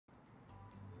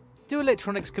Do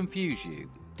electronics confuse you?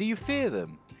 Do you fear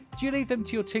them? Do you leave them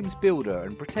to your team's builder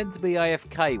and pretend to be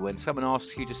AFK when someone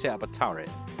asks you to set up a turret?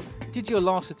 Did your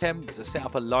last attempt to set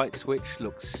up a light switch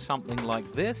look something like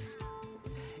this?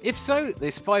 If so,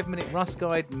 this 5-minute Rust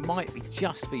guide might be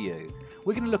just for you.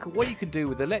 We're going to look at what you can do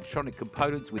with electronic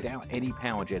components without any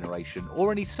power generation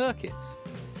or any circuits.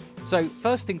 So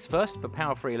first things first, for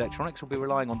power-free electronics, we'll be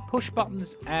relying on push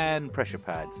buttons and pressure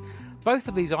pads. Both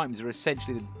of these items are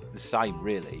essentially the same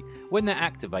really. When they're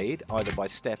activated, either by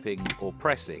stepping or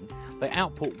pressing, they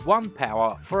output 1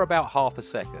 power for about half a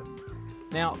second.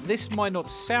 Now this might not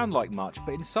sound like much,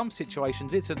 but in some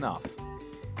situations it's enough.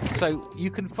 So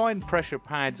you can find pressure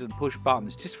pads and push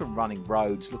buttons just from running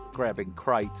roads, grabbing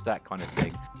crates, that kind of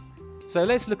thing. So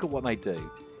let's look at what they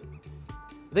do.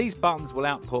 These buttons will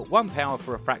output 1 power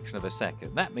for a fraction of a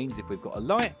second. That means if we've got a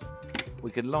light,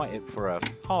 we can light it for a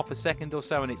half a second or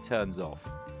so and it turns off.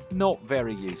 Not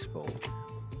very useful.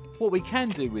 What we can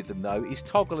do with them though is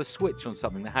toggle a switch on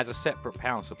something that has a separate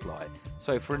power supply.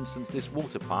 So for instance this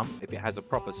water pump, if it has a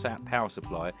proper power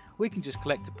supply, we can just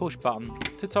collect a push button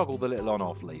to toggle the little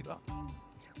on-off lever.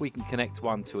 We can connect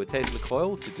one to a Tesla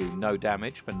coil to do no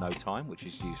damage for no time, which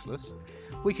is useless.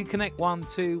 We can connect one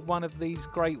to one of these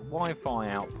great Wi-Fi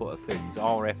output things,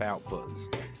 RF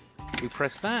outputters. We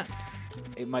press that,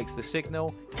 it makes the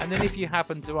signal, and then if you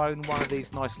happen to own one of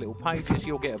these nice little pages,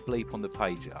 you'll get a bleep on the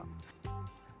pager.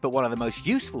 But one of the most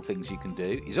useful things you can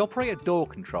do is operate a door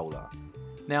controller.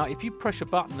 Now if you push a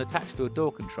button attached to a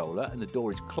door controller and the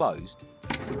door is closed,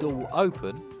 the door will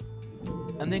open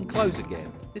and then close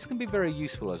again. This can be very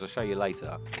useful as I'll show you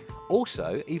later.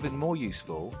 Also, even more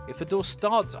useful, if the door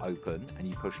starts open and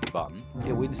you push the button,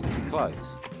 it will instantly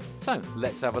close. So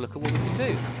let's have a look at what we can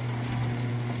do.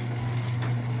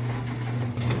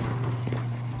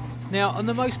 Now, and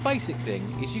the most basic thing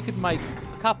is you could make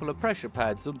a couple of pressure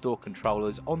pads on door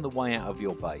controllers on the way out of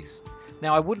your base.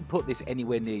 Now, I wouldn't put this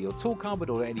anywhere near your tool cupboard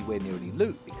or anywhere near any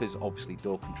loot because obviously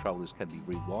door controllers can be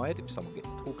rewired if someone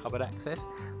gets tool cupboard access,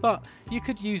 but you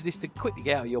could use this to quickly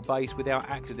get out of your base without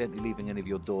accidentally leaving any of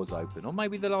your doors open, or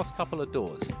maybe the last couple of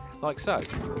doors, like so.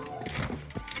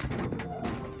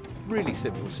 Really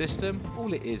simple system.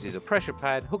 All it is a pressure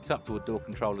pad hooked up to a door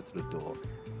controller to the door.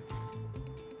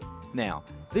 Now,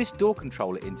 this door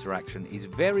controller interaction is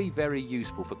very, very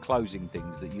useful for closing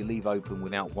things that you leave open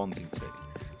without wanting to.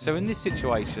 So in this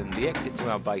situation, the exit to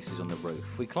our base is on the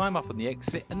roof. We climb up on the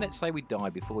exit and let's say we die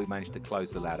before we manage to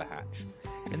close the ladder hatch.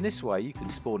 In this way, you can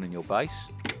spawn in your base,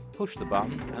 push the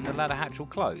button and the ladder hatch will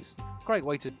close. Great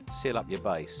way to seal up your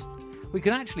base. We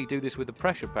can actually do this with a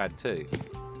pressure pad too.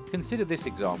 Consider this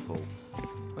example.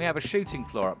 We have a shooting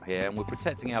floor up here and we're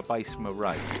protecting our base from a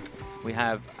raid. We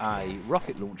have a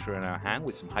rocket launcher in our hand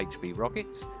with some HV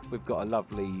rockets. We've got a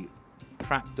lovely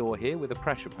trapdoor here with a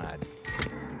pressure pad.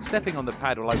 Stepping on the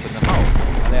pad will open the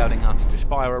hole, allowing us to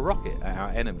fire a rocket at our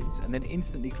enemies and then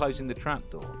instantly closing the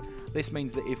trapdoor. This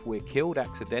means that if we're killed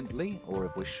accidentally, or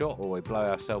if we're shot or we blow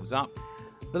ourselves up,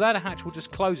 the ladder hatch will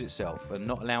just close itself and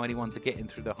not allow anyone to get in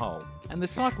through the hole. And the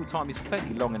cycle time is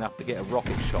plenty long enough to get a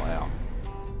rocket shot out.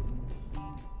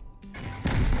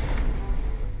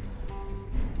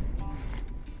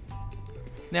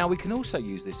 Now we can also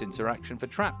use this interaction for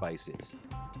trap bases.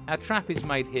 Our trap is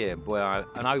made here by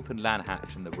an open ladder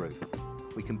hatch in the roof.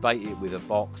 We can bait it with a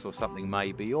box or something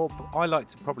maybe, or I like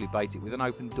to probably bait it with an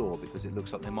open door because it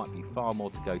looks like there might be far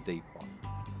more to go deep on.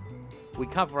 We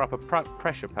cover up a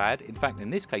pressure pad, in fact in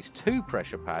this case 2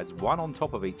 pressure pads, one on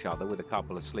top of each other with a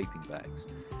couple of sleeping bags.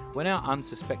 When our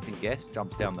unsuspecting guest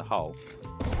jumps down the hole,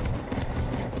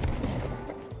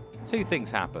 2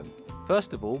 things happen.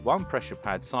 First of all, one pressure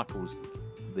pad cycles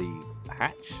the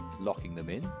hatch, locking them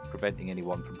in, preventing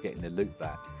anyone from getting their loot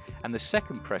back, and the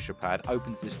second pressure pad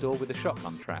opens this door with the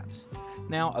shotgun traps.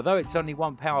 Now, although it's only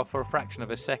 1 power for a fraction of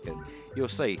a second, you'll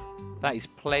see that is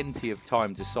plenty of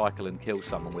time to cycle and kill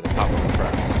someone with a couple of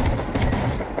traps.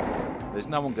 There's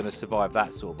no one going to survive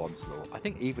that sort of onslaught. I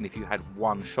think even if you had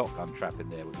 1 shotgun trap in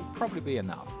there, it would probably be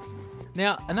enough.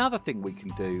 Now, another thing we can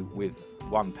do with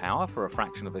 1 power for a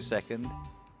fraction of a second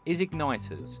is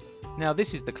igniters. Now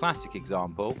this is the classic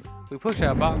example. We push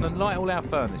our button and light all our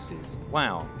furnaces.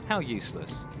 Wow, how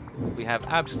useless. We have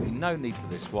absolutely no need for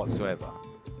this whatsoever.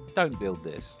 Don't build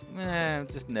this.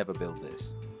 Just never build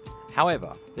this.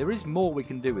 However, there is more we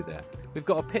can do with it. We've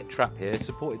got a pit trap here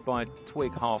supported by a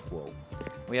twig half wall.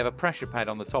 We have a pressure pad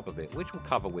on the top of it, which we'll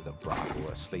cover with a rug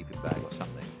or a sleeping bag or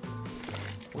something.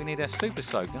 We need a super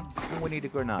soaker and we need a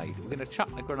grenade. We're going to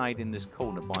chuck the grenade in this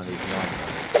corner by the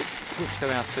igniter. Switch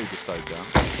to our super soaker,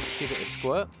 give it a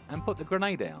squirt and put the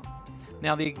grenade out.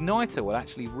 Now the igniter will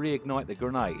actually reignite the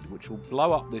grenade, which will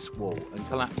blow up this wall and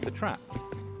collapse the trap.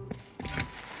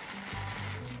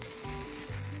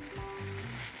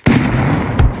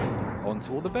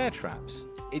 onto all the bear traps.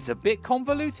 It's a bit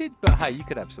convoluted, but hey, you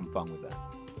could have some fun with that.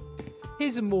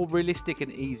 Here's a more realistic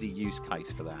and easy use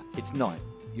case for that. It's night.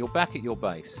 You're back at your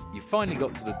base. You finally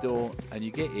got to the door and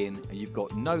you get in and you've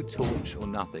got no torch or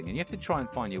nothing and you have to try and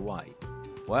find your way.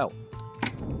 Well,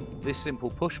 this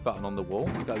simple push button on the wall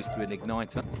goes to an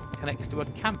igniter, connects to a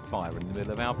campfire in the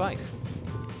middle of our base.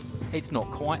 It's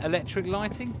not quite electric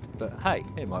lighting, but hey,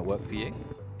 it might work for you.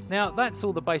 Now, that's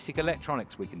all the basic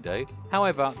electronics we can do.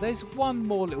 However, there's one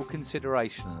more little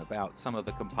consideration about some of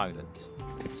the components.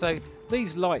 So,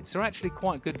 these lights are actually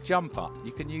quite good jumper.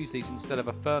 You can use these instead of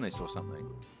a furnace or something.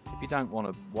 If you don't want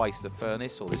to waste a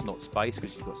furnace or there's not space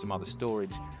because you've got some other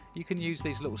storage, you can use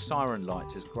these little siren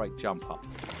lights as great jumper.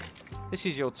 This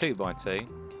is your 2x2.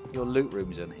 Your loot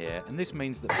room's in here, and this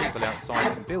means that people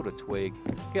outside can build a twig,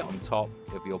 get on top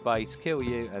of your base, kill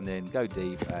you, and then go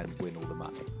deep and win all the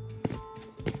money.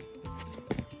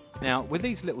 Now, with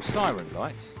these little siren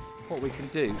lights, what we can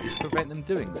do is prevent them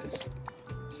doing this.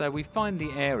 So we find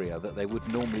the area that they would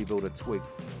normally build a twig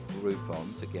roof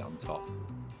on to get on top.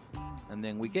 And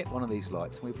then we get one of these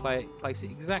lights and we place it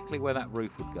exactly where that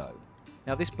roof would go.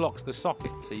 Now this blocks the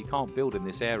socket, so you can't build in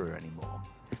this area anymore.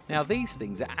 Now these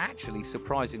things are actually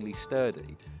surprisingly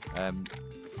sturdy. I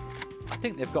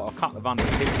think they've got a couple of 100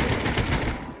 hit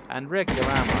points and regular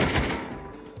ammo,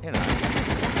 you know,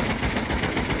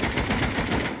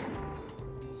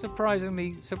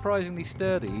 surprisingly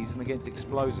sturdy even against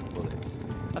explosive bullets.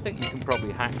 I think you can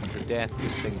probably hack them to death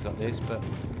with things like this, but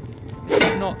this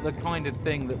is not the kind of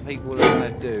thing that people are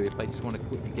going to do if they just want to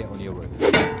quickly get on your roof.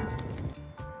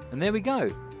 And there we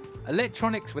go.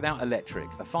 Electronics without electric,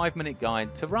 a 5-minute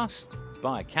guide to Rust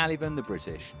by Kaluven the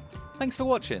British. Thanks for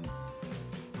watching.